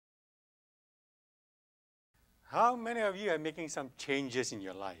How many of you are making some changes in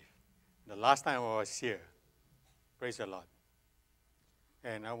your life? The last time I was here, praise the Lord.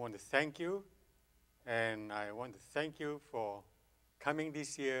 And I want to thank you, and I want to thank you for coming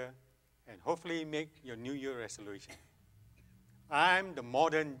this year and hopefully make your New Year resolution. I'm the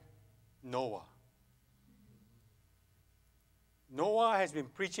modern Noah. Noah has been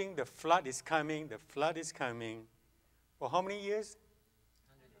preaching the flood is coming, the flood is coming. For how many years?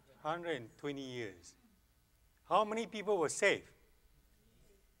 120 years. How many people were saved?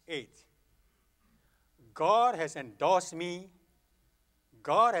 8. God has endorsed me.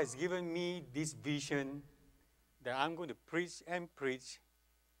 God has given me this vision that I'm going to preach and preach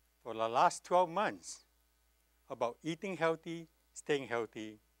for the last 12 months about eating healthy, staying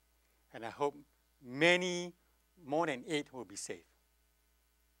healthy, and I hope many, more than 8, will be saved.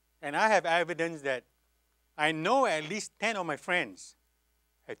 And I have evidence that I know at least 10 of my friends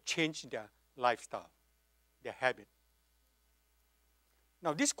have changed their lifestyle, their habit.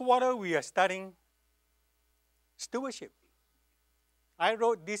 Now, this quarter we are studying stewardship. I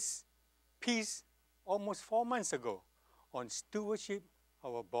wrote this piece almost 4 months ago on stewardship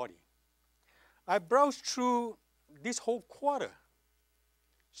of our body. I browsed through this whole quarter.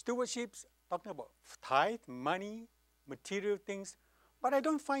 Stewardship's talking about tithe, money, material things, but I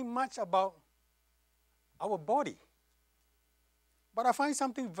don't find much about our body. But I find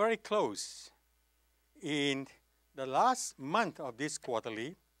something very close. In the last month of this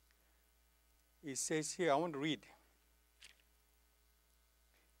quarterly, it says here, I want to read.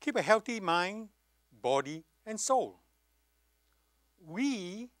 Keep a healthy mind, body, and soul.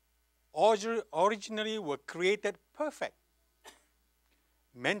 We originally were created perfect,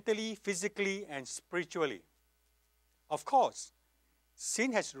 mentally, physically, and spiritually. Of course,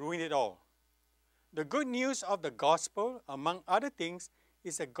 sin has ruined it all. The good news of the gospel, among other things,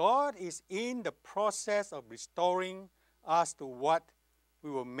 is that God is in the process of restoring us to what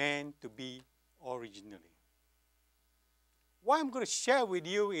we were meant to be originally. What I'm going to share with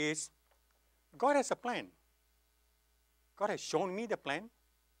you is God has a plan. God has shown me the plan,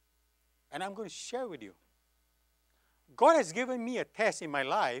 and I'm going to share with you. God has given me a test in my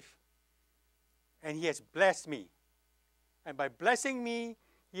life, and He has blessed me. And by blessing me,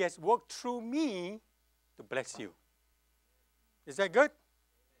 He has worked through me to bless you. Is that good?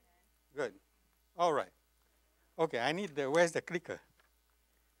 Good. All right. Okay, where's the clicker?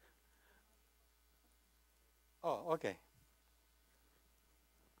 Oh, okay.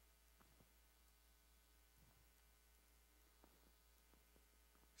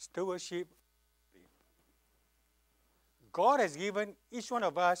 Stewardship. God has given each one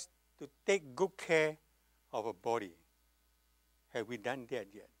of us to take good care of our body. Have we done that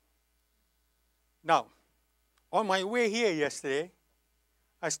yet? Now, on my way here yesterday,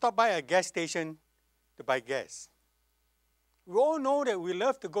 I stopped by a gas station to buy gas. We all know that we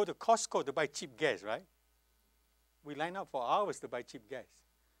love to go to Costco to buy cheap gas, right? We line up for hours to buy cheap gas.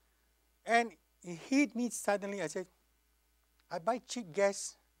 And it hit me suddenly. I said, I buy cheap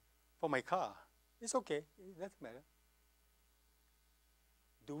gas for my car. It's okay. It doesn't matter.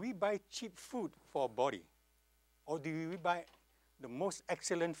 Do we buy cheap food for our body? Or do we buy the most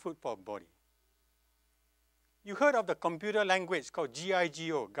excellent food for our body? You heard of the computer language called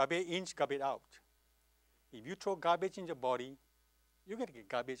GIGO, garbage in, garbage out. If you throw garbage in your body, you're going to get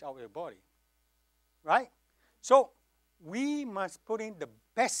garbage out of your body. Right? So, we must put in the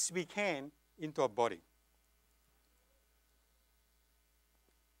best we can into our body.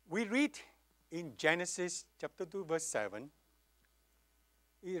 We read in Genesis chapter 2, verse 7,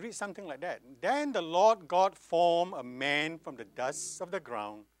 it reads something like that. Then the Lord God formed a man from the dust of the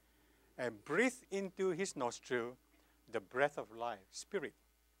ground and breathed into his nostril the breath of life, spirit.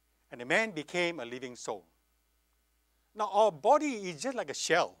 And the man became a living soul. Now, our body is just like a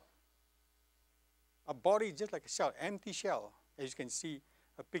shell. Our body is just like a shell, empty shell. As you can see,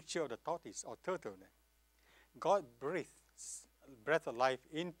 a picture of the tortoise or turtle there. God breathed breath of life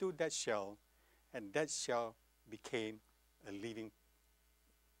into that shell, and that shell became a living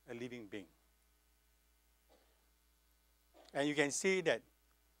being. And you can see that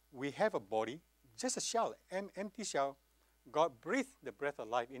we have a body, just a shell, empty shell. God breathed the breath of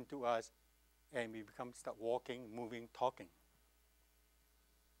life into us, and we start walking, moving, talking.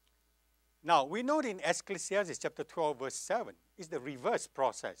 Now, we know in Ecclesiastes chapter 12, verse 7, it's the reverse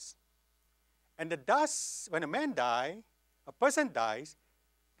process. And the dust, when a man dies, a person dies,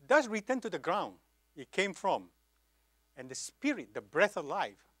 the dust returns to the ground it came from. And the spirit, the breath of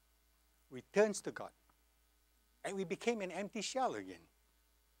life, returns to God. And we became an empty shell again.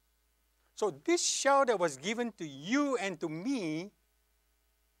 So this shell that was given to you and to me,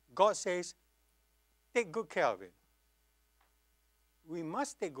 God says, take good care of it. We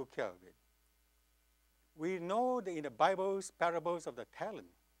must take good care of it. We know that in the Bible's parables of the talent,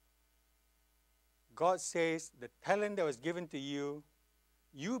 God says the talent that was given to you,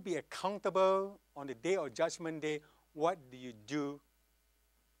 you be accountable on the day of Judgment Day. What do you do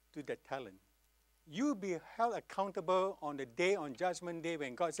to that talent? You be held accountable on the day on Judgment Day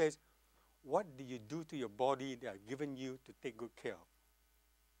when God says, what do you do to your body that I've given you to take good care of?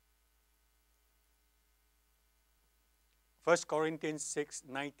 1 Corinthians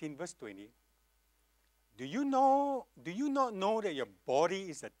 6:19, verse 20. Do you not know that your body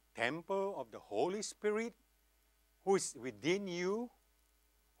is a temple of the Holy Spirit who is within you,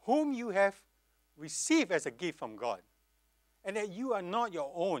 whom you have received as a gift from God? And that you are not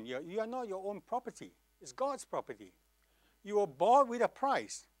your own. You are not your own property. It's God's property. You were bought with a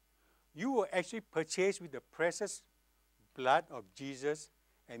price. You were actually purchased with the precious blood of Jesus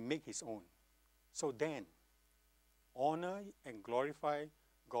and make his own. So then, honor and glorify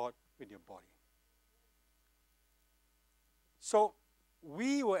God with your body. So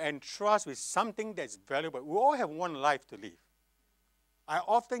we were entrusted with something that's valuable. We all have one life to live. I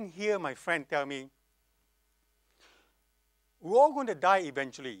often hear my friend tell me, we're all going to die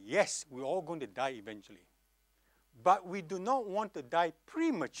eventually. Yes, we're all going to die eventually. But we do not want to die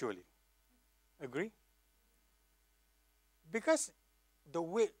prematurely. Agree? Because the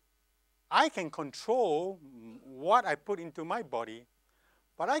way I can control what I put into my body,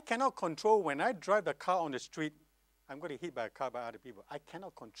 but I cannot control when I drive the car on the street, I'm going to hit by a car by other people. I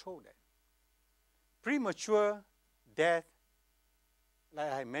cannot control that. Premature death,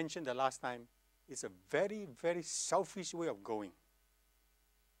 like I mentioned the last time, is a very, very selfish way of going.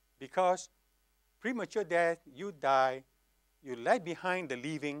 Because premature death, you die, you lag behind the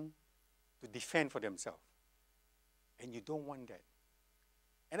living to defend for themselves. And you don't want that.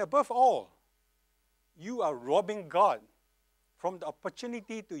 And above all, you are robbing God from the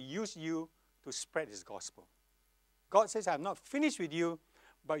opportunity to use you to spread his gospel. God says, I'm not finished with you,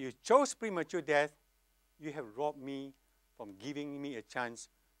 but you chose premature death. You have robbed me from giving me a chance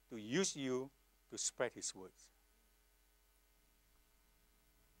to use you to spread his words.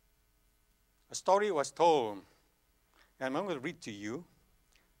 A story was told, and I'm going to read to you.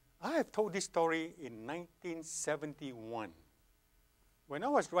 I have told this story in 1971. When I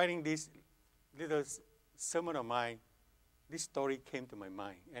was writing this little sermon of mine, this story came to my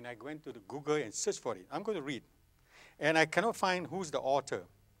mind, and I went to the Google and searched for it. I'm going to read. And I cannot find who's the author.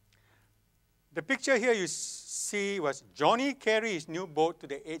 The picture here you see was Johnny carried his new boat to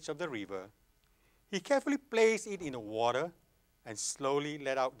the edge of the river. He carefully placed it in the water and slowly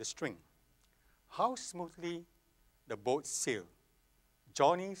let out the string. How smoothly the boat sailed.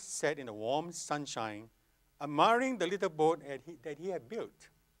 Johnny sat in the warm sunshine, admiring the little boat that he had built.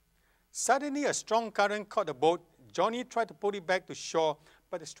 Suddenly, a strong current caught the boat. Johnny tried to pull it back to shore,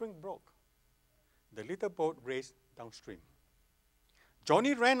 but the string broke. The little boat raced downstream.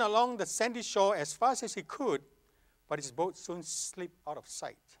 Johnny ran along the sandy shore as fast as he could, but his boat soon slipped out of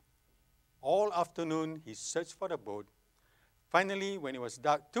sight. All afternoon, he searched for the boat. Finally, when it was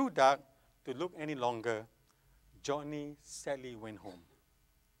too dark to look any longer, Johnny sadly went home.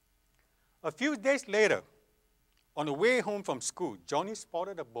 A few days later, on the way home from school, Johnny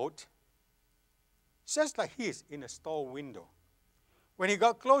spotted a boat just like his in a store window. When he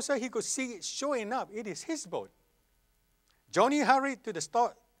got closer, he could see it. Sure enough, it is his boat. Johnny hurried to the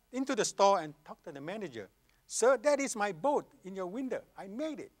store, into the store and talked to the manager. Sir, that is my boat in your window. I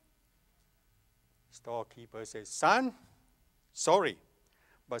made it. Storekeeper says, son, sorry,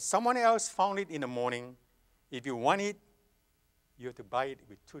 but someone else found it in the morning. If you want it, you have to buy it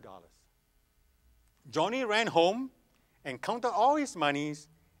with $2. Johnny ran home and counted all his monies,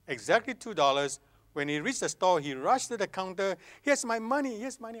 exactly $2. When he reached the store, he rushed to the counter. Here's my money.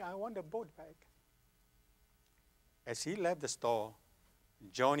 Here's money. I want the boat back. As he left the store,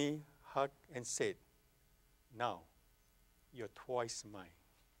 Johnny hugged and said, now, you're twice mine.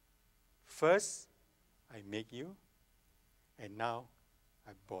 First, I make you, and now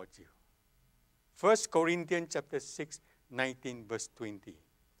I bought you. 1 Corinthians chapter 6, 19, verse 20.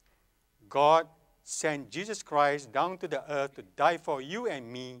 God sent Jesus Christ down to the earth to die for you and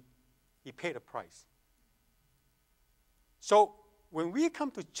me. He paid a price. So when we come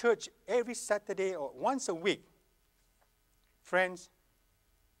to church every Saturday or once a week, friends,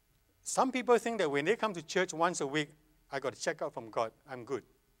 some people think that when they come to church once a week, I got to check out from God. I'm good.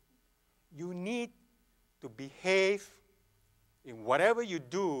 You need to behave in whatever you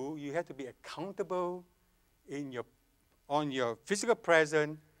do. You have to be accountable on your physical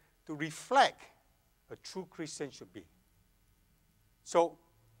presence to reflect a true Christian should be. So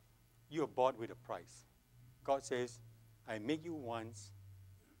you are bought with a price. God says, I make you once,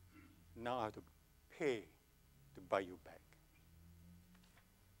 now I have to pay to buy you back.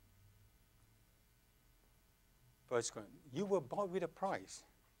 First, you were bought with a price.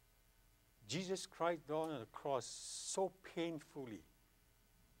 Jesus Christ died on the cross so painfully.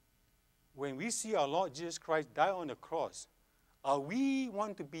 When we see our Lord Jesus Christ die on the cross, are we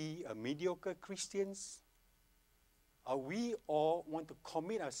want to be a mediocre Christians? Are we all want to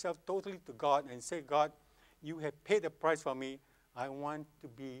commit ourselves totally to God and say, God, you have paid the price for me. I want to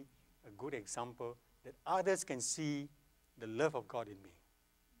be a good example that others can see the love of God in me.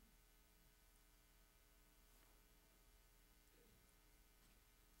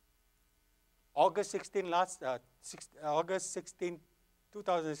 August 16,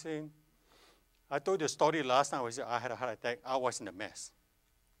 2016, I told the story last time. I had a heart attack. I was in a mess.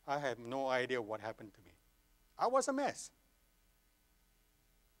 I have no idea what happened to me. I was a mess.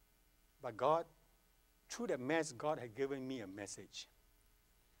 But God, through that mess, God had given me a message.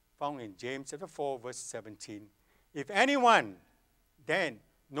 Found in James chapter 4, verse 17. If anyone then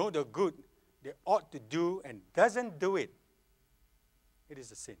know the good they ought to do and doesn't do it, it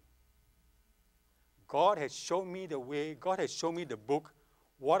is a sin. God has shown me the way, God has shown me the book,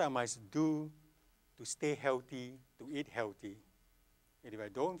 what I must do to stay healthy, to eat healthy. And if I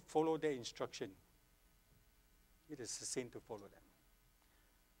don't follow that instruction, it is a sin to follow them.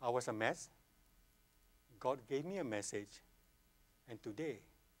 I was a mess. God gave me a message. And today,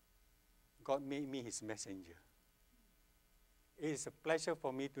 God made me his messenger. It is a pleasure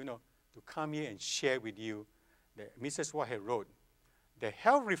for me to come here and share with you that Mrs. Whitehead wrote. The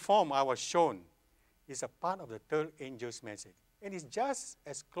health reform I was shown is a part of the third angel's message. And it's just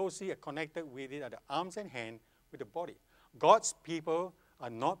as closely connected with it as the arms and hands with the body. God's people are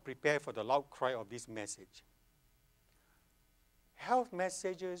not prepared for the loud cry of this message. Health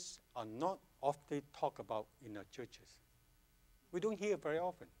messages are not often talked about in our churches. We don't hear very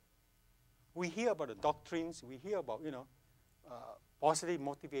often. We hear about the doctrines, we hear about, positive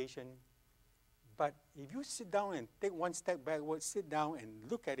motivation. But if you sit down and take one step backward, sit down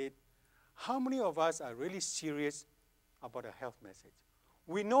and look at it, how many of us are really serious about a health message?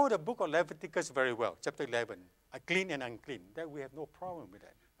 We know the book of Leviticus very well, chapter 11, clean and unclean. That we have no problem with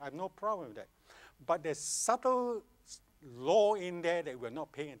that. I have no problem with that. But there's subtle law in there that we're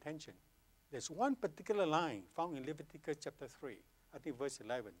not paying attention. There's one particular line found in Leviticus chapter 3, I think verse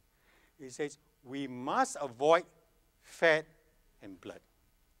 11. It says, we must avoid fat and blood.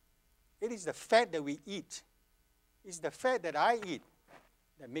 It is the fat that we eat. It's the fat that I eat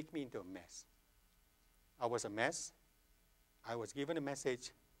that make me into a mess. I was a mess. I was given a message.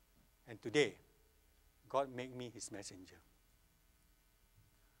 And today, God made me his messenger.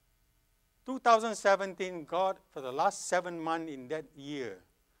 2017, God, for the last 7 months in that year,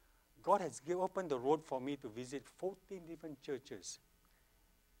 God has opened the road for me to visit 14 different churches,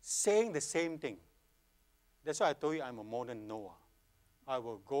 saying the same thing. That's why I told you I'm a modern Noah. I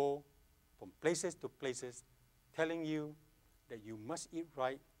will go from places to places, telling you that you must eat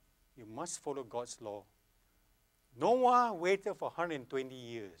right, you must follow God's law. Noah waited for 120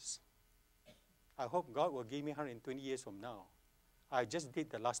 years. I hope God will give me 120 years from now. I just did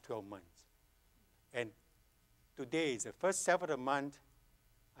the last 12 months. And today is the first Sabbath of the month.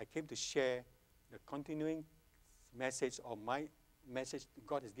 I came to share the continuing message of my message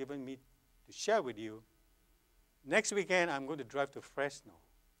God has given me to share with you. Next weekend, I'm going to drive to Fresno.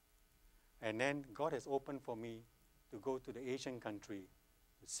 And then God has opened for me to go to the Asian country,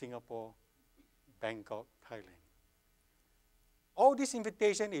 to Singapore, Bangkok, Thailand. All this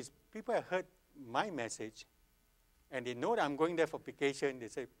invitation is people have heard my message, and they know that I'm going there for vacation. They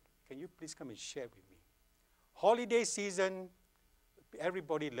say, can you please come and share with me? Holiday season,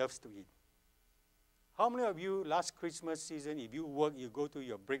 everybody loves to eat. How many of you, last Christmas season, if you work, you go to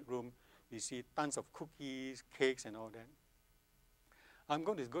your break room, you see tons of cookies, cakes, and all that? I'm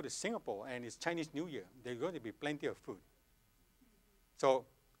going to go to Singapore, and it's Chinese New Year. There's going to be plenty of food. So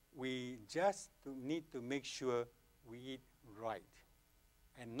we just need to make sure we eat right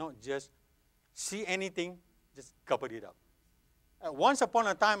and not just see anything, just gobble it up. Once upon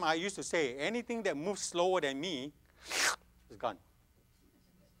a time, I used to say, anything that moves slower than me is gone.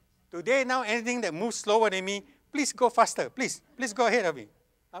 Today, now, anything that moves slower than me, please go faster. Please go ahead of me.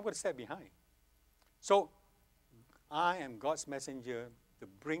 I'm going to stay behind. So I am God's messenger to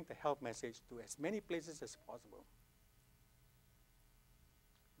bring the health message to as many places as possible.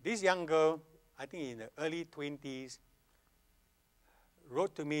 This young girl, I think in the early 20s,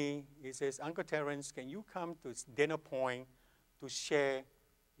 wrote to me. He says, Uncle Terrence, can you come to Dana Point to share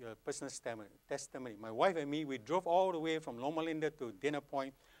your personal testimony? My wife and me, we drove all the way from Loma Linda to Dana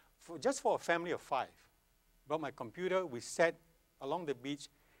Point just for a family of 5. Brought my computer, we sat along the beach,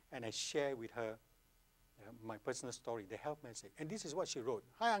 and I shared with her my personal story, the health message. And this is what she wrote.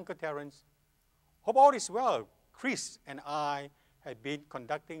 Hi, Uncle Terrence. Hope all is well. Chris and I have been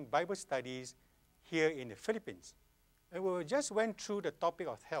conducting Bible studies here in the Philippines. And we just went through the topic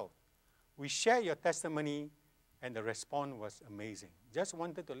of health. We shared your testimony, and the response was amazing. Just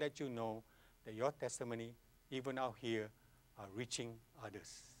wanted to let you know that your testimony, even out here, are reaching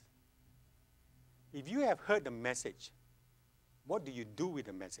others. If you have heard the message, what do you do with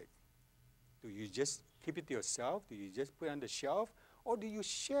the message? Do you just keep it to yourself? Do you just put it on the shelf? Or do you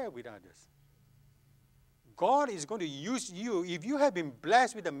share with others? God is going to use you. If you have been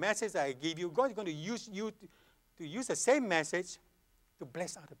blessed with the message that I gave you, God is going to use you to use the same message to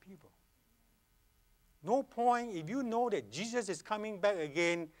bless other people. No point if you know that Jesus is coming back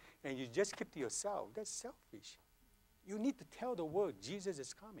again and you just keep to yourself. That's selfish. You need to tell the world Jesus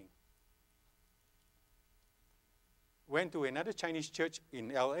is coming. Went to another Chinese church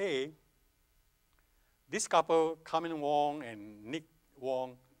in L.A. This couple, Carmen Wong and Nick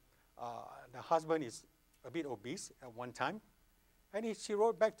Wong, the husband is a bit obese at one time. And she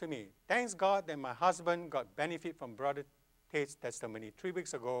wrote back to me, thanks God that my husband got benefit from Brother Tay's testimony. 3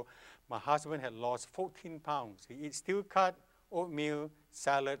 weeks ago, my husband had lost 14 pounds. He eats steel cut, oatmeal,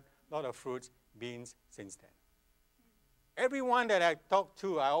 salad, a lot of fruits, beans since then. Everyone that I talk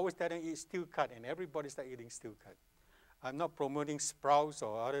to, I always tell them eat steel cut, and everybody starts eating steel cut. I'm not promoting sprouts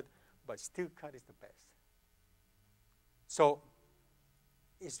or other, but steel cut is the best. So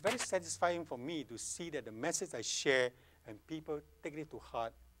it's very satisfying for me to see that the message I share and people take it to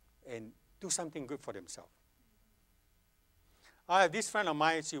heart and do something good for themselves. I have this friend of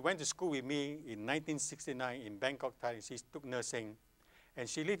mine, she went to school with me in 1969 in Bangkok, Thailand. She took nursing, and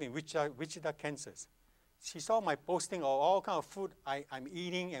she lived in Wichita, Kansas. She saw my posting of all kind of food I'm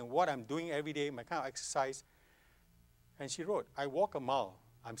eating and what I'm doing every day, my kind of exercise. And she wrote, I walk a mile.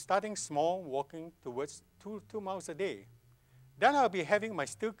 I'm starting small, walking towards 2 miles a day. Then I'll be having my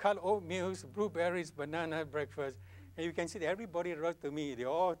steel-cut oatmeals, blueberries, banana breakfast. And you can see that everybody wrote to me. They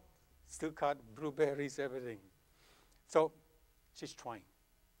all steel-cut, blueberries, everything. So she's trying.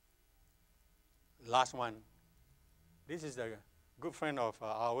 Last one. This is a good friend of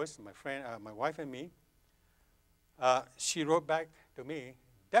ours, my wife and me. She wrote back to me,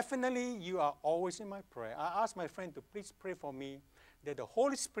 definitely you are always in my prayer. I asked my friend to please pray for me that the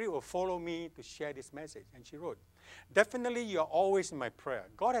Holy Spirit will follow me to share this message. And she wrote, definitely you are always in my prayer.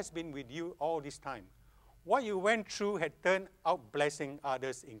 God has been with you all this time. What you went through had turned out blessing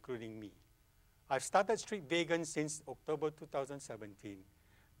others, including me. I've started strict vegan since October 2017.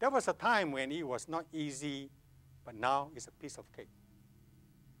 There was a time when it was not easy, but now it's a piece of cake.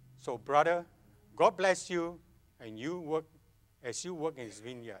 So brother, God bless you, and as you work in his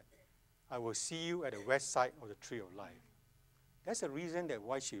vineyard. I will see you at the west side of the tree of life. That's the reason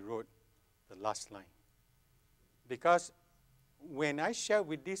why she wrote the last line. Because when I shared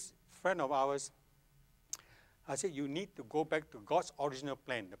with this friend of ours, I said, you need to go back to God's original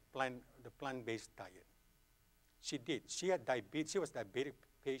plan, the plant-based diet. She did. She had diabetes. She was a diabetic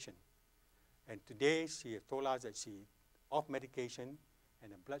patient. And today she told us that she's off medication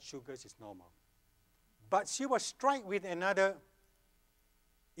and the blood sugars is normal. But she was struck with another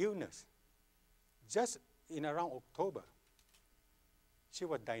illness. Just in around October, she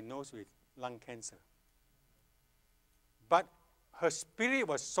was diagnosed with lung cancer. But her spirit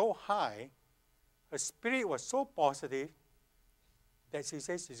was so high, her spirit was so positive, that she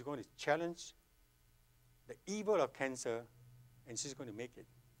says she's going to challenge the evil of cancer, and she's going to make it.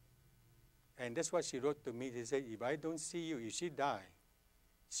 And that's what she wrote to me. She said, if I don't see you, if she die,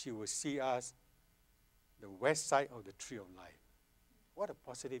 she will see us the west side of the tree of life. What a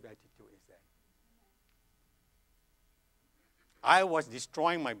positive attitude is that? I was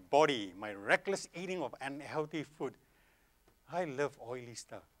destroying my body, my reckless eating of unhealthy food. I love oily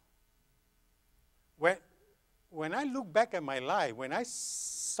stuff. When I look back at my life, when I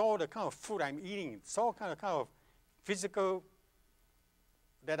saw the kind of food I'm eating, saw kind of physical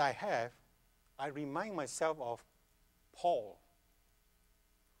that I have, I remind myself of Paul.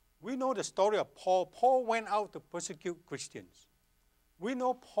 We know the story of Paul. Paul went out to persecute Christians. We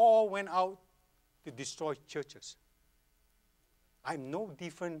know Paul went out to destroy churches. I'm no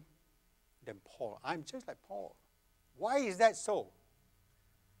different than Paul. I'm just like Paul. Why is that so?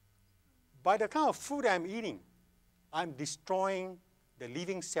 By the kind of food I'm eating, I'm destroying the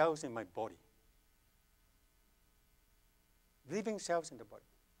living cells in my body. Living cells in the body.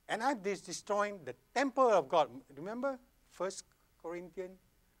 And I'm destroying the temple of God. Remember 1 Corinthians?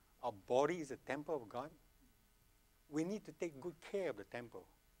 Our body is a temple of God. We need to take good care of the temple.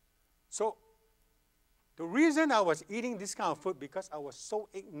 So the reason I was eating this kind of food because I was so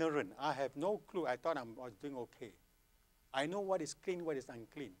ignorant. I have no clue. I thought I was doing okay. I know what is clean, what is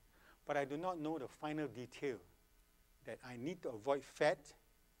unclean. But I do not know the final detail that I need to avoid fat,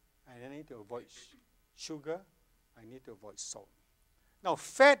 and I need to avoid sugar, I need to avoid salt. Now,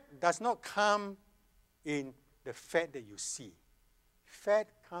 fat does not come in the fat that you see. Fat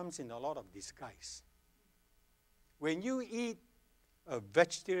comes in a lot of disguise. When you eat a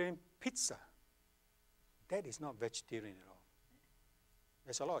vegetarian pizza, that is not vegetarian at all.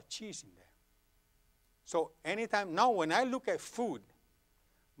 There's a lot of cheese in there. So anytime, now when I look at food,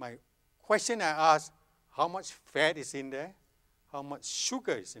 my question I ask, how much fat is in there? How much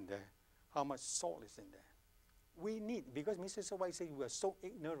sugar is in there? How much salt is in there? We need, because Mr. White said we are so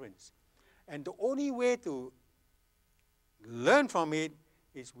ignorant. And the only way to learn from it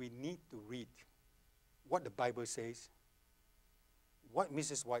is we need to read what the Bible says, what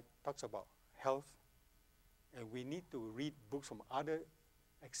Mrs. White talks about health, and we need to read books from other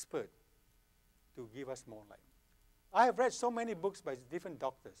experts to give us more light. I have read so many books by different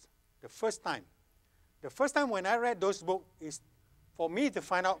doctors. The first time when I read those books is for me to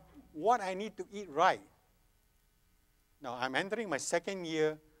find out what I need to eat right. Now, I'm entering my second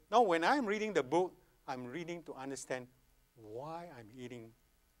year. Now, when I'm reading the book, I'm reading to understand why I'm eating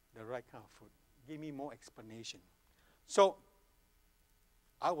the right kind of food. Give me more explanation. So,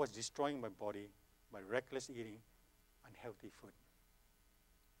 I was destroying my body by reckless eating unhealthy food.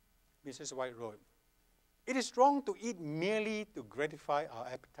 Mrs. White wrote, "It is wrong to eat merely to gratify our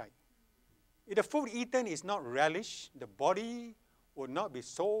appetite. If the food eaten is not relished, the body will not be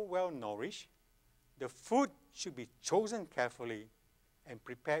so well nourished. The food should be chosen carefully and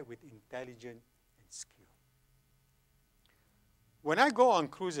prepared with intelligence and skill." When I go on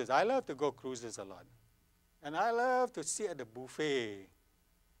cruises, I love to go cruises a lot. And I love to sit at the buffet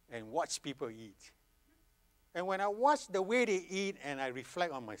and watch people eat. And when I watch the way they eat and I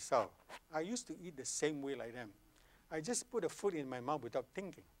reflect on myself, I used to eat the same way like them. I just put the food in my mouth without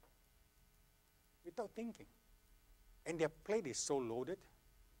thinking. Without thinking. And their plate is so loaded.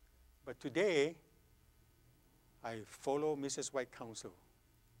 But today, I follow Mrs. White's counsel.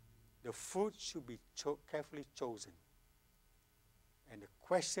 The food should be carefully chosen. And the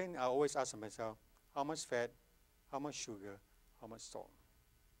question I always ask myself, how much fat, how much sugar, how much salt?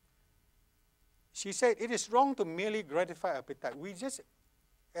 She said, it is wrong to merely gratify appetite. We just,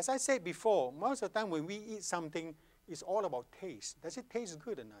 as I said before, most of the time when we eat something, it's all about taste. Does it taste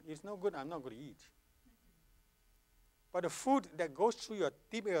good or not? If it's not good, I'm not going to eat. But the food that goes through your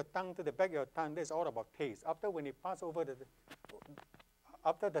tip of your tongue to the back of your tongue, that's all about taste. After when it passes over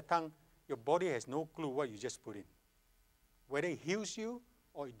after the tongue, your body has no clue what you just put in. Whether it heals you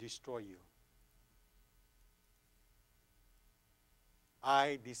or it destroys you.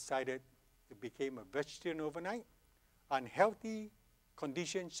 I decided to become a vegetarian overnight. Unhealthy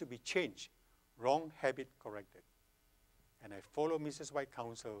conditions should be changed. Wrong habit corrected. And I follow Mrs. White's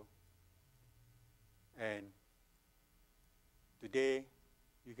counsel. And today,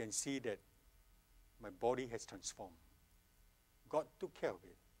 you can see that my body has transformed. God took care of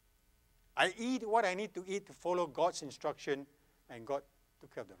it. I eat what I need to eat to follow God's instruction, and God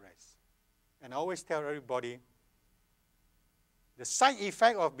took care of the rest. And I always tell everybody, the side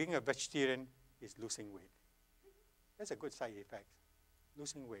effect of being a vegetarian is losing weight. That's a good side effect,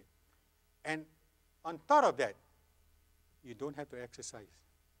 losing weight. And on top of that, you don't have to exercise.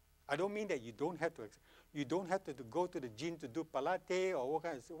 I don't mean that you don't have to exercise. You don't have to go to the gym to do Pilates or what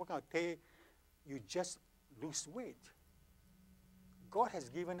kind of thing. You just lose weight. God has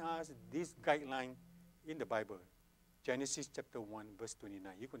given us this guideline in the Bible. Genesis chapter 1, verse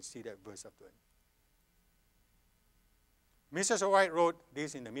 29. You can see that verse after it. Mrs. White wrote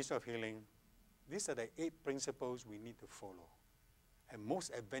this in the midst of healing. These are the 8 principles we need to follow. And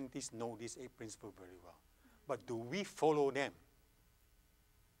most Adventists know these 8 principles very well. But do we follow them?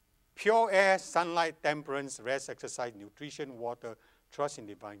 Pure air, sunlight, temperance, rest, exercise, nutrition, water, trust in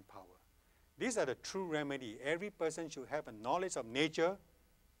divine power. These are the true remedy. Every person should have a knowledge of nature,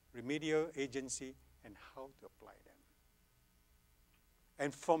 remedial agency, and how to apply them.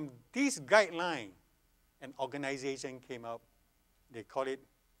 And from this guideline, an organization came up. They call it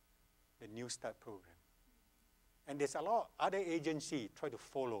the New Start Program. And there's a lot of other agencies try to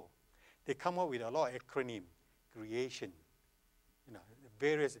follow. They come up with a lot of acronym, creation,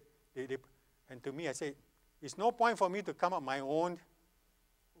 various. And to me, I say, it's no point for me to come up my own.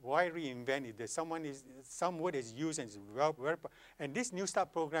 Why reinvent it? There's some word is used and it's and this New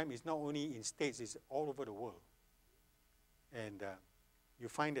Start Program is not only in States, it's all over the world. And you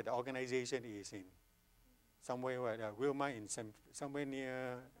find that the organization is in somewhere where Wilma in somewhere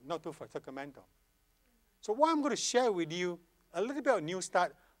near, not too far, Sacramento. So what I'm going to share with you, a little bit of New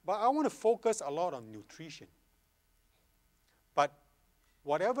Start, but I want to focus a lot on nutrition. But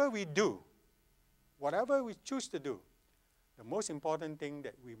whatever we do, whatever we choose to do, the most important thing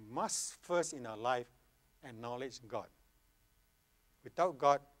that we must first in our life acknowledge God. Without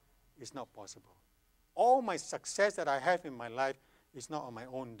God, it's not possible. All my success that I have in my life is not on my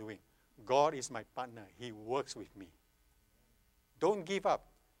own doing. God is my partner. He works with me. Don't give up.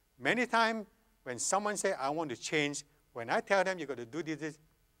 Many times when someone says, I want to change, when I tell them you've got to do this,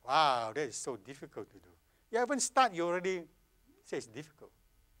 wow, that is so difficult to do. You haven't started, you already say it's difficult.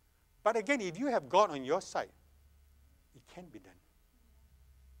 But again, if you have God on your side, it can be done.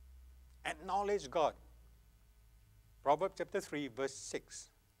 Acknowledge God. Proverbs chapter 3, verse 6.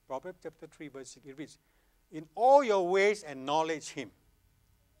 Proverbs chapter 3, verse 6, it reads, in all your ways acknowledge Him,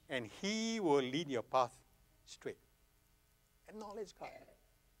 and He will lead your path straight. Acknowledge God.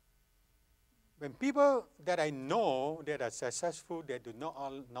 When people that I know that are successful, that do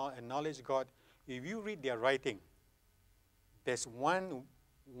not acknowledge God, if you read their writing, there's one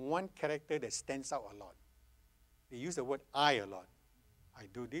character that stands out a lot. They use the word I a lot. I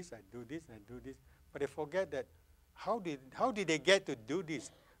do this, I do this, I do this. But they forget that how did they get to do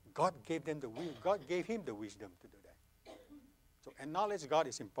this? God gave them the wisdom. God gave him the wisdom to do that. So acknowledge God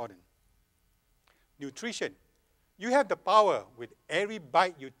is important. Nutrition. You have the power with every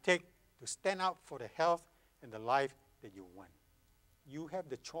bite you take to stand up for the health and the life that you want. You have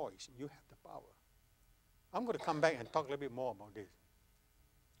the choice. You have the power. I'm going to come back and talk a little bit more about this.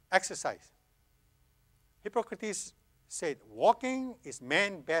 Exercise. Hippocrates said, walking is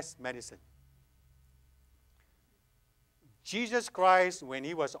man's best medicine. Jesus Christ, when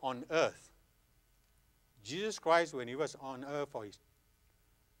he was on earth, for his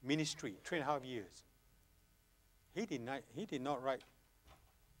ministry, 3.5 years, he did not ride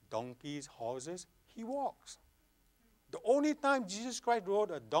donkeys, horses. He walks. The only time Jesus Christ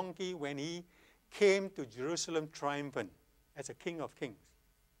rode a donkey when he came to Jerusalem triumphant as a King of Kings.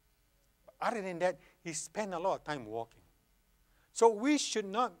 But other than that, he spent a lot of time walking. So we should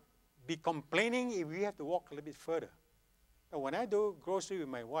not be complaining if we have to walk a little bit further. But when I do grocery with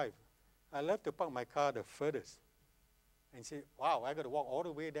my wife, I love to park my car the furthest and say, wow, I got to walk all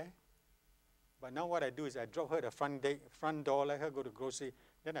the way there. But now what I do is I drop her at the front door, let her go to grocery,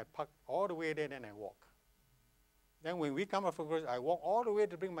 then I park all the way there, then I walk. Then when we come up for grocery, I walk all the way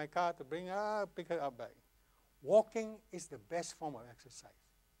to bring my car, to pick her up back. Walking is the best form of exercise.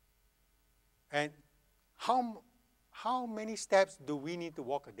 And how many steps do we need to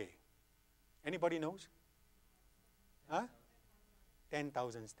walk a day? Anybody knows? Huh?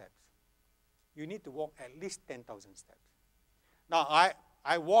 10,000 steps. You need to walk at least 10,000 steps. Now,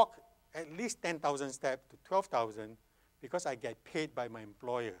 I walk at least 10,000 steps to 12,000 because I get paid by my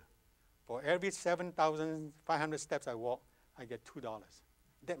employer. For every 7,500 steps I walk, I get $2.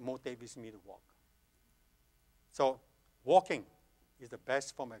 That motivates me to walk. So walking is the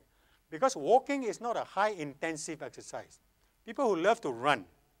best form. Because walking is not a high-intensive exercise. People who love to run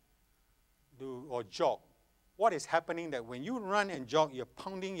or jog, what is happening that when you run and jog, you're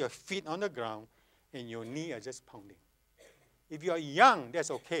pounding your feet on the ground and your knee are just pounding. If you're young, that's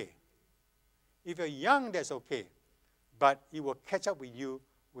okay. If you're young, that's okay. But it will catch up with you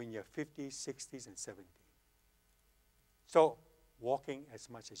when you're 50s, 60s, and 70s. So, walking as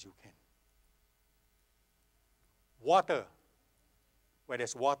much as you can. Water. Where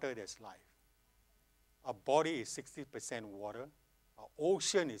there's water, there's life. Our body is 60% water. Our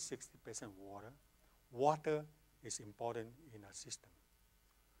ocean is 60% water. Water is important in our system.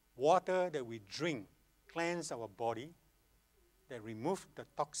 Water that we drink cleanses our body, that removes the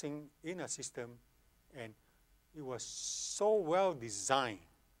toxin in our system, and it was so well designed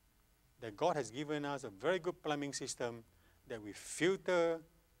that God has given us a very good plumbing system that we filter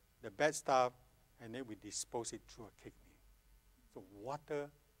the bad stuff and then we dispose it through a kidney. So water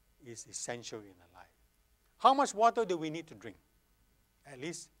is essential in our life. How much water do we need to drink? At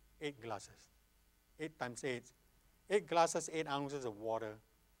least 8 glasses. 8 times 8. 8 glasses, 8 ounces of water.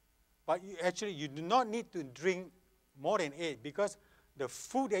 But you do not need to drink more than 8 because the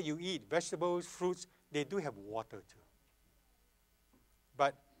food that you eat, vegetables, fruits, they do have water too.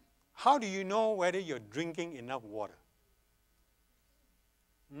 But how do you know whether you're drinking enough water?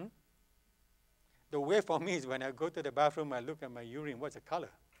 The way for me is when I go to the bathroom, I look at my urine, what's the color?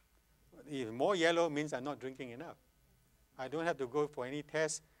 If more yellow means I'm not drinking enough. I don't have to go for any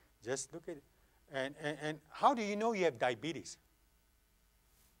test, just look at it. And how do you know you have diabetes?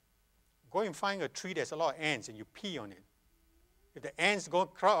 Go and find a tree, there's a lot of ants, and you pee on it. If the ants go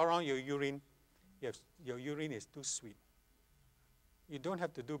crowd around your urine, your urine is too sweet. You don't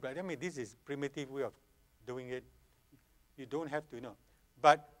have to do blood. I mean, this is primitive way of doing it. You don't have to know.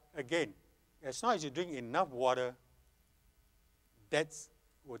 But again, as long as you drink enough water, that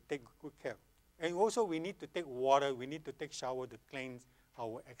will take good care. And also we need to take water, we need to take shower to cleanse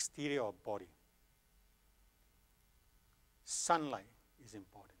our exterior of body. Sunlight is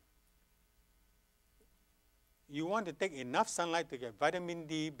important. You want to take enough sunlight to get vitamin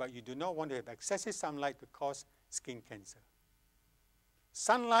D, but you do not want to have excessive sunlight to cause skin cancer.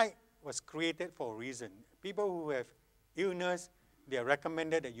 Sunlight was created for a reason. People who have illness, they are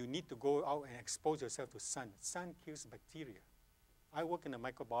recommended that you need to go out and expose yourself to sun. Sun kills bacteria. I work in the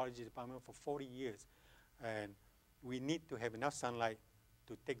microbiology department for 40 years, and we need to have enough sunlight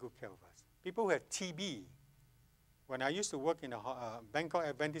to take good care of us. People who have TB, when I used to work in the Bangkok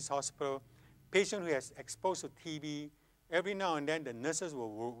Adventist Hospital, patient who has exposed to TB, every now and then the nurses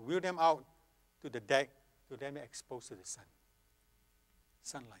will wheel them out to the deck to them exposed to the sun.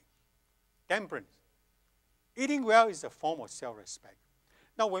 Sunlight. Temperance. Eating well is a form of self-respect.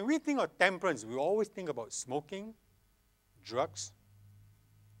 Now, when we think of temperance, we always think about smoking, drugs.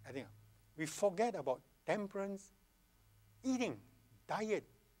 I think we forget about temperance. Eating, diet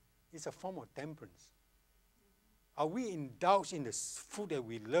is a form of temperance. Are we indulged in the food that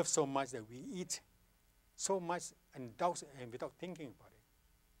we love so much that we eat so much, indulged and without thinking about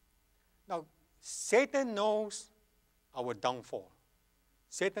it? Now, Satan knows our downfall.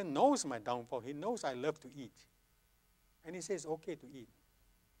 Satan knows my downfall. He knows I love to eat. And he says, okay to eat.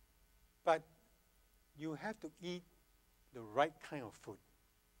 But you have to eat the right kind of food.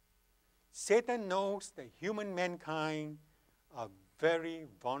 Satan knows that human mankind are very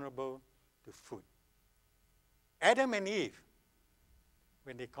vulnerable to food. Adam and Eve,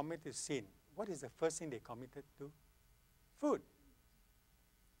 when they committed sin, what is the first thing they committed to? Food.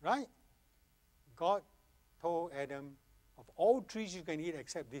 Right? God told Adam, of all trees you can eat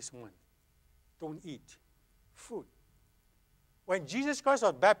except this one. Don't eat. Food. When Jesus Christ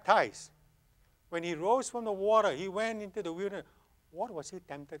was baptized, when he rose from the water, he went into the wilderness. What was he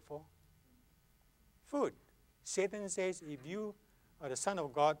tempted for? Food. Satan says, if you are the Son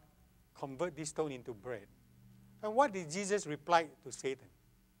of God, convert this stone into bread. And what did Jesus reply to Satan?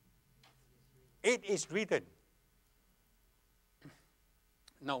 It is written.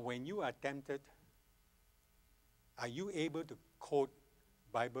 Now, when you are tempted, are you able to quote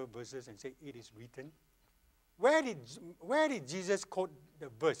Bible verses and say, it is written? Where did Jesus quote the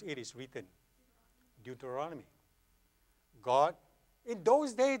verse, it is written? Deuteronomy. God, in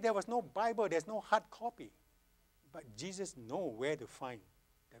those days, there was no Bible, there's no hard copy. But Jesus knows where to find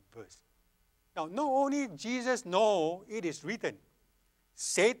that verse. Now, not only Jesus knows it is written,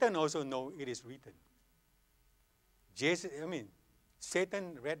 Satan also knows it is written.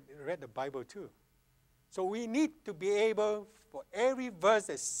 Satan read the Bible too. So we need to be able, for every verse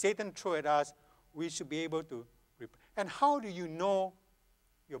that Satan throws at us, we should be able to reply. And how do you know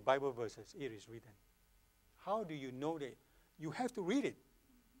your Bible verses? It is written. How do you know that? You have to read it.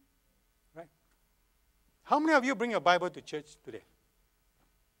 Right? How many of you bring your Bible to church today?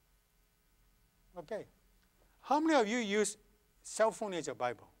 Okay. How many of you use cell phone as your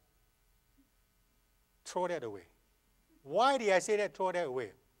Bible? Throw that away. Why did I say that? Throw that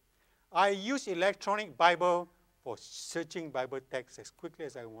away. I use electronic Bible for searching Bible text as quickly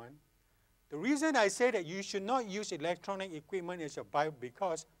as I want. The reason I say that you should not use electronic equipment as your Bible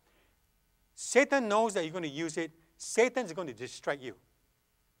because Satan knows that you're going to use it. Satan is going to distract you.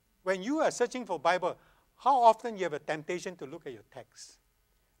 When you are searching for Bible, how often you have a temptation to look at your text,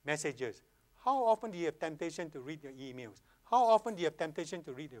 messages? How often do you have temptation to read your emails? How often do you have temptation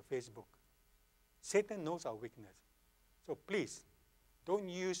to read your Facebook? Satan knows our weakness. So please, don't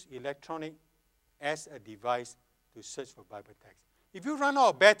use electronic as a device to search for Bible text. If you run out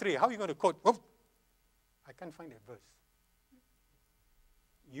of battery, how are you going to quote? Oh, I can't find that verse.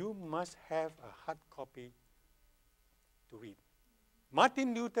 You must have a hard copy to read.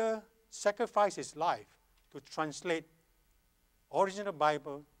 Martin Luther sacrificed his life to translate original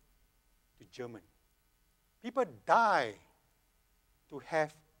Bible to German. People die to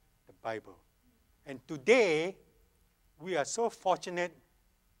have the Bible. And today, we are so fortunate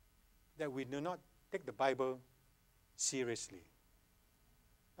that we do not take the Bible seriously.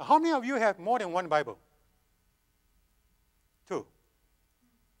 Now, how many of you have more than one Bible? 2.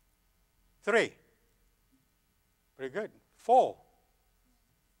 3. Very good. 4.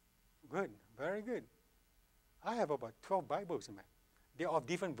 Good. Very good. I have about 12 Bibles in my. They're of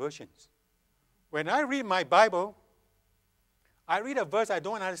different versions. When I read my Bible, I read a verse I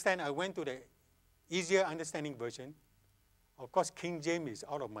don't understand. I went to the easier understanding version. Of course, King James is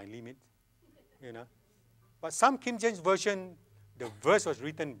out of my limit. you know. But some King James Version, the verse was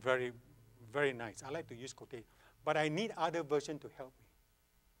written very, very nice. I like to use quotation. But I need other version to help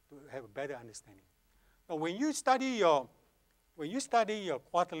me to have a better understanding. Now, when you study your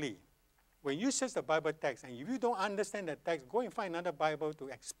quarterly, when you search the Bible text, and if you don't understand the text, go and find another Bible to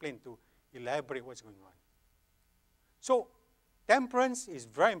explain, to elaborate what's going on. So, temperance is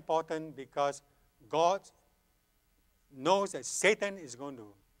very important because God knows that Satan is going to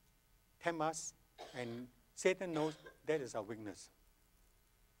tempt us, and Satan knows that is our weakness.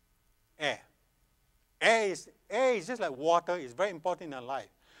 Air. Air is just like water. It's very important in our life.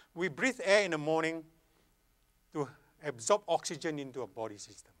 We breathe air in the morning to absorb oxygen into our body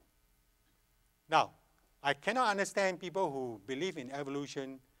system. Now, I cannot understand people who believe in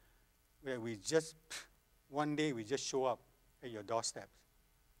evolution, where we just, one day we just show up at your doorsteps.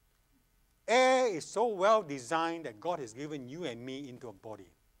 Air is so well designed that God has given you and me into a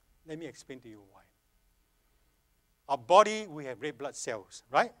body. Let me explain to you why. Our body, we have red blood cells,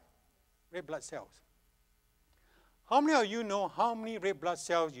 right? Red blood cells. How many of you know how many red blood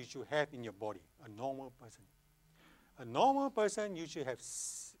cells you should have in your body? A normal person. A normal person, you should have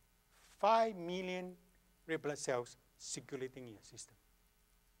 5 million red blood cells circulating in your system.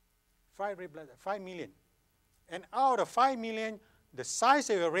 5 million. And out of 5 million, the size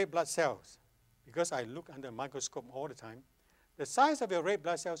of your red blood cells, because I look under a microscope all the time, the size of your red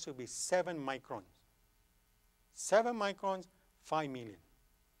blood cells should be 7 microns. 7 microns, 5 million.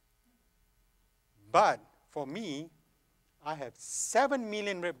 But for me, I have 7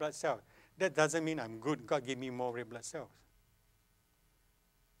 million red blood cells. That doesn't mean I'm good. God gave me more red blood cells.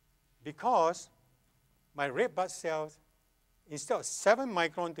 Because my red blood cells, instead of 7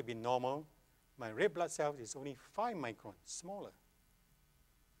 microns to be normal, my red blood cells is only 5 microns, smaller.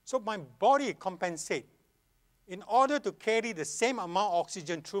 So my body compensates in order to carry the same amount of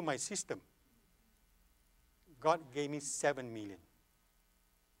oxygen through my system. God gave me 7 million.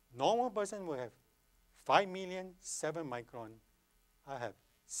 Normal person will have 5 million, 7 micron. I have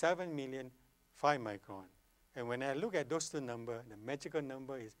 7 million, 5 micron. And when I look at those two numbers, the magical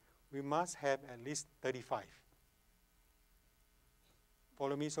number is we must have at least 35.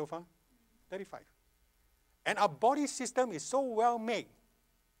 Follow me so far? 35. And our body system is so well made.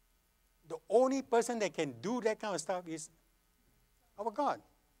 The only person that can do that kind of stuff is our God.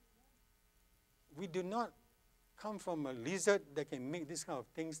 We do not come from a lizard that can make this kind of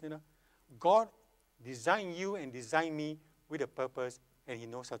things, you know. God designed you and designed me with a purpose, and He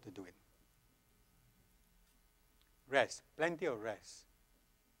knows how to do it. Rest, plenty of rest.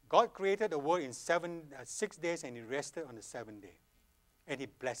 God created the world in 6 days, and He rested on the 7th day, and He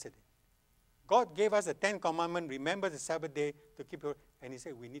blessed it. God gave us the 10 commandments, remember the Sabbath day to keep it, and He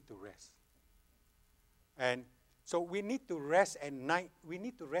said we need to rest. And so we need to rest at night. We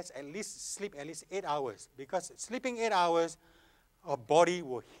need to rest sleep at least 8 hours, because sleeping 8 hours, our body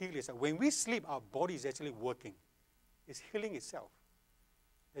will heal itself. When we sleep, our body is actually working. It's healing itself.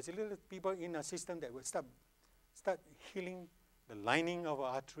 There's a little people in our system that will start healing the lining of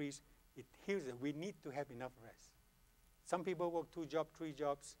our arteries. It heals it. We need to have enough rest. Some people work 2 jobs, 3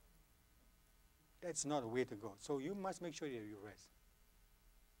 jobs. That's not a way to go. So you must make sure that you rest.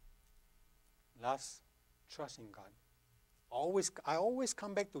 Last, trust in God. I always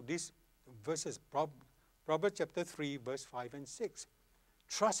come back to these verses, Proverbs chapter 3, verse 5 and 6.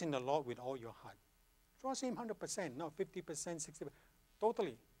 Trust in the Lord with all your heart. Trust Him 100%, not 50%, 60%.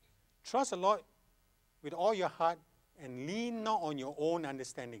 Totally. Trust the Lord with all your heart and lean not on your own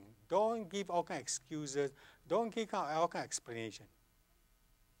understanding. Don't give all kind of excuses. Don't give all kind of explanation.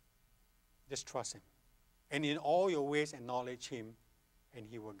 Just trust Him. And in all your ways acknowledge Him, and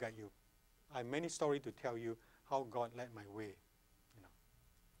He will guide you. I have many stories to tell you how God led my way. You know.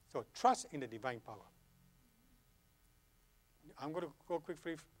 So trust in the divine power. I'm going to go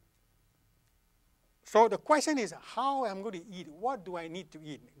quickly. So the question is, how am I going to eat? What do I need to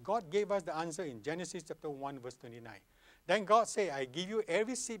eat? God gave us the answer in Genesis chapter 1, verse 29. Then God said, I give you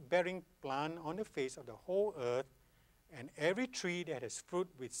every seed-bearing plant on the face of the whole earth, and every tree that has fruit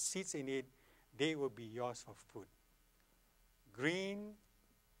with seeds in it, they will be yours for food. Green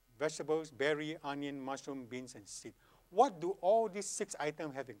vegetables, berry, onion, mushroom, beans, and seed. What do all these 6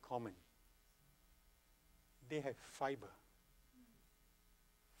 items have in common? They have fiber.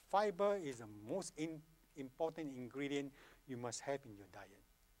 Fiber is the most important ingredient you must have in your diet.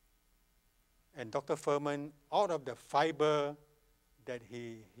 And Dr. Furman, out of the fiber that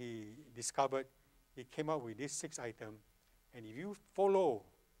he discovered, he came up with these 6 items. And if you follow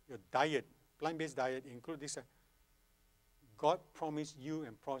your diet, plant-based diet, include this, God promised you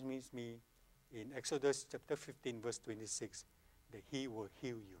and promised me in Exodus chapter 15, verse 26, that He will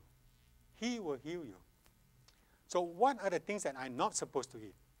heal you. He will heal you. So what are the things that I'm not supposed to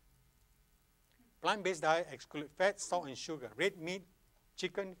eat? Plant-based diet exclude fat, salt, and sugar, red meat,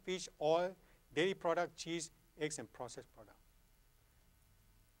 chicken, fish, oil, dairy product, cheese, eggs, and processed products.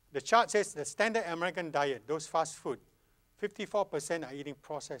 The chart says the standard American diet, those fast food, 54% are eating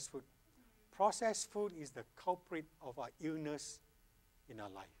processed food. Processed food is the culprit of our illness in our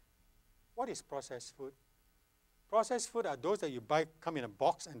life. What is processed food? Processed food are those that you buy, come in a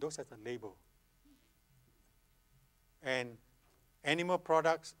box, and those has a label. And animal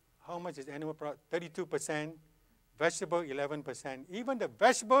products, how much is animal product? 32%. Vegetable, 11%. Even the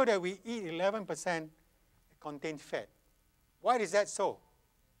vegetable that we eat, 11%, contain fat. Why is that so?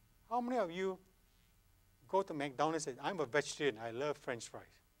 How many of you go to McDonald's and say, I'm a vegetarian, I love French fries?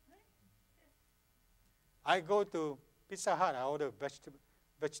 I go to Pizza Hut, I order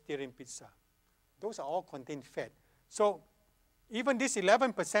vegetarian pizza. Those are all contain fat. So even this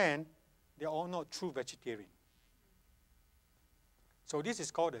 11%, they're all not true vegetarian. So this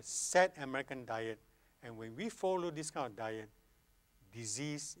is called the sad American diet. And when we follow this kind of diet,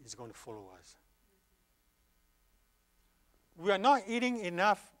 disease is going to follow us. We are not eating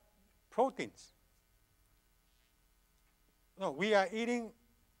enough proteins. No, we are eating,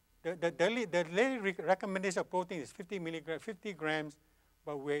 the daily recommendation of protein is 50 grams,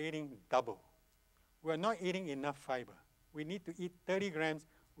 but we're eating double. We're not eating enough fiber. We need to eat 30 grams,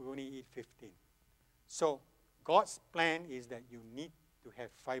 we only eat 15. So God's plan is that you need to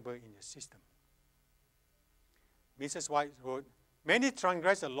have fiber in your system. Mrs. White wrote, many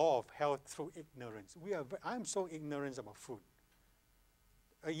transgress the law of health through ignorance. I'm so ignorant about food.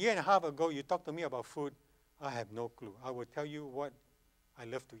 A year and a half ago, you talked to me about food, I have no clue. I will tell you what I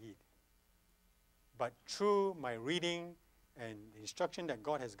love to eat. But through my reading and the instruction that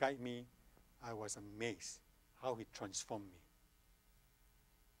God has guided me, I was amazed how He transformed me.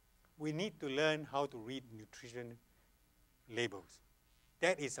 We need to learn how to read nutrition labels.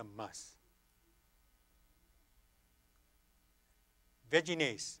 That is a must.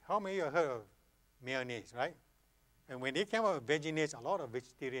 Vegenaise. How many of you have heard of mayonnaise, right? And when they came out with vegenaise, a lot of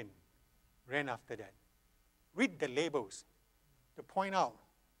vegetarians ran after that. Read the labels to point out.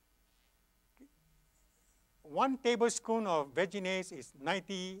 1 tablespoon of vegenaise is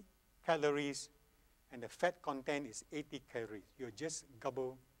 90 calories, and the fat content is 80 calories. You just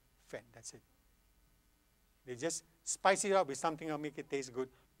gobble fat, that's it. They just spice it up with something else, make it taste good.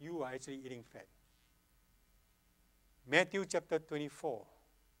 You are actually eating fat. Matthew chapter 24,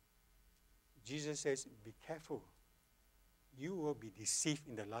 Jesus says, be careful. You will be deceived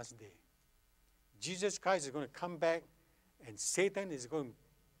in the last day. Jesus Christ is going to come back, and Satan is going to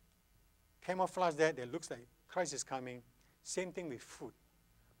camouflage that. It looks like Christ is coming. Same thing with food.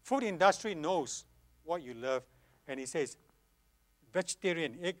 Food industry knows what you love, and he says,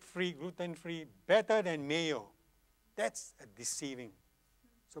 vegetarian, egg-free, gluten-free, better than mayo. That's deceiving.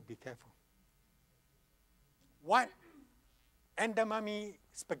 So be careful. What? Edamame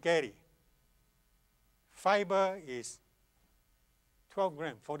spaghetti. Fiber is 12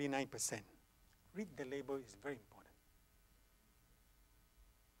 grams, 49%. Read the label, it's very important.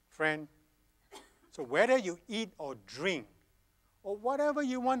 Friend, so whether you eat or drink, or whatever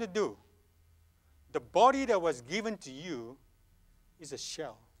you want to do, the body that was given to you is a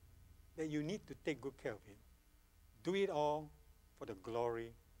shell that you need to take good care of it. Do it all for the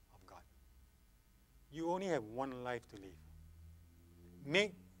glory of God. You only have one life to live.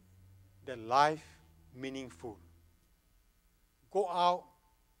 Make the life meaningful. Go out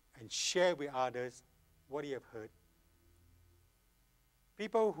and share with others what you have heard.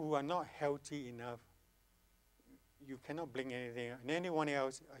 People who are not healthy enough, you cannot blame anyone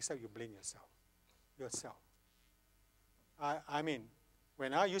else except you blame yourself. I mean,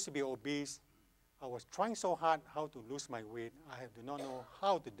 when I used to be obese, I was trying so hard how to lose my weight. I do not know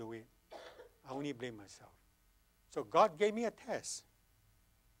how to do it. I only blame myself. So God gave me a test.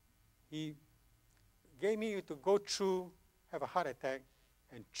 He gave me to go through, have a heart attack,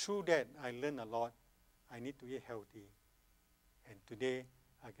 and through that I learned a lot. I need to eat healthy. And today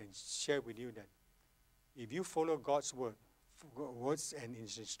I can share with you that if you follow God's words and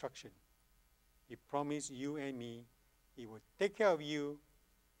His instruction, He promised you and me, He will take care of you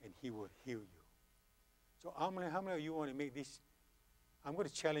and He will heal you. So how many of you want to make this? I'm going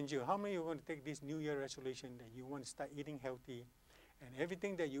to challenge you. How many of you want to take this New Year resolution that you want to start eating healthy, and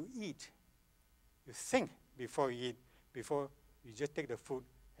everything that you eat, you think before you eat, before you just take the food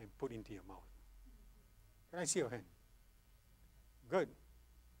and put into your mouth? Can I see your hand? Good.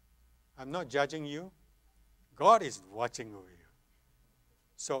 I'm not judging you. God is watching over you.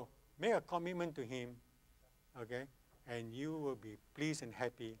 So make a commitment to Him, okay? And you will be pleased and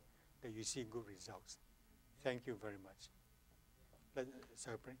happy that you see good results. Thank you very much.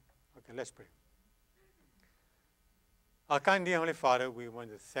 Shall I pray? Okay, let's pray. Our kind dear Heavenly Father, we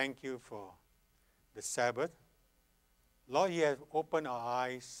want to thank you for the Sabbath. Lord, you have opened our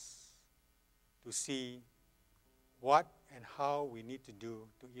eyes to see what and how we need to do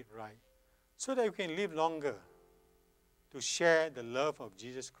to eat right, so that we can live longer to share the love of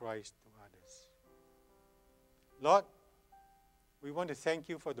Jesus Christ to others. Lord, we want to thank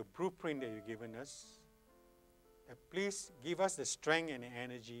you for the blueprint that you've given us. And please give us the strength and the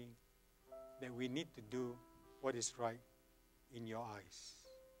energy that we need to do what is right in your eyes.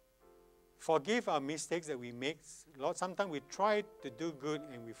 Forgive our mistakes that we make. Lord, sometimes we try to do good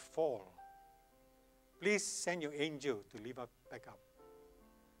and we fall. Please send your angel to lift us back up.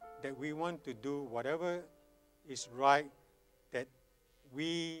 That we want to do whatever is right, that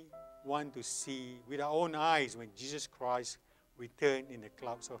we want to see with our own eyes when Jesus Christ returns in the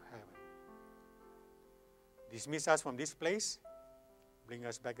clouds of heaven. Dismiss us from this place. Bring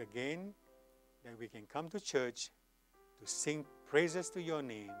us back again, that we can come to church to sing praises to your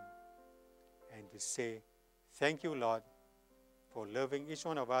name and to say, thank you, Lord, for loving each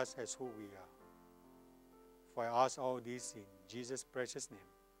one of us as who we are. For I ask all this in Jesus' precious name.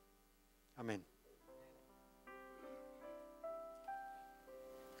 Amen.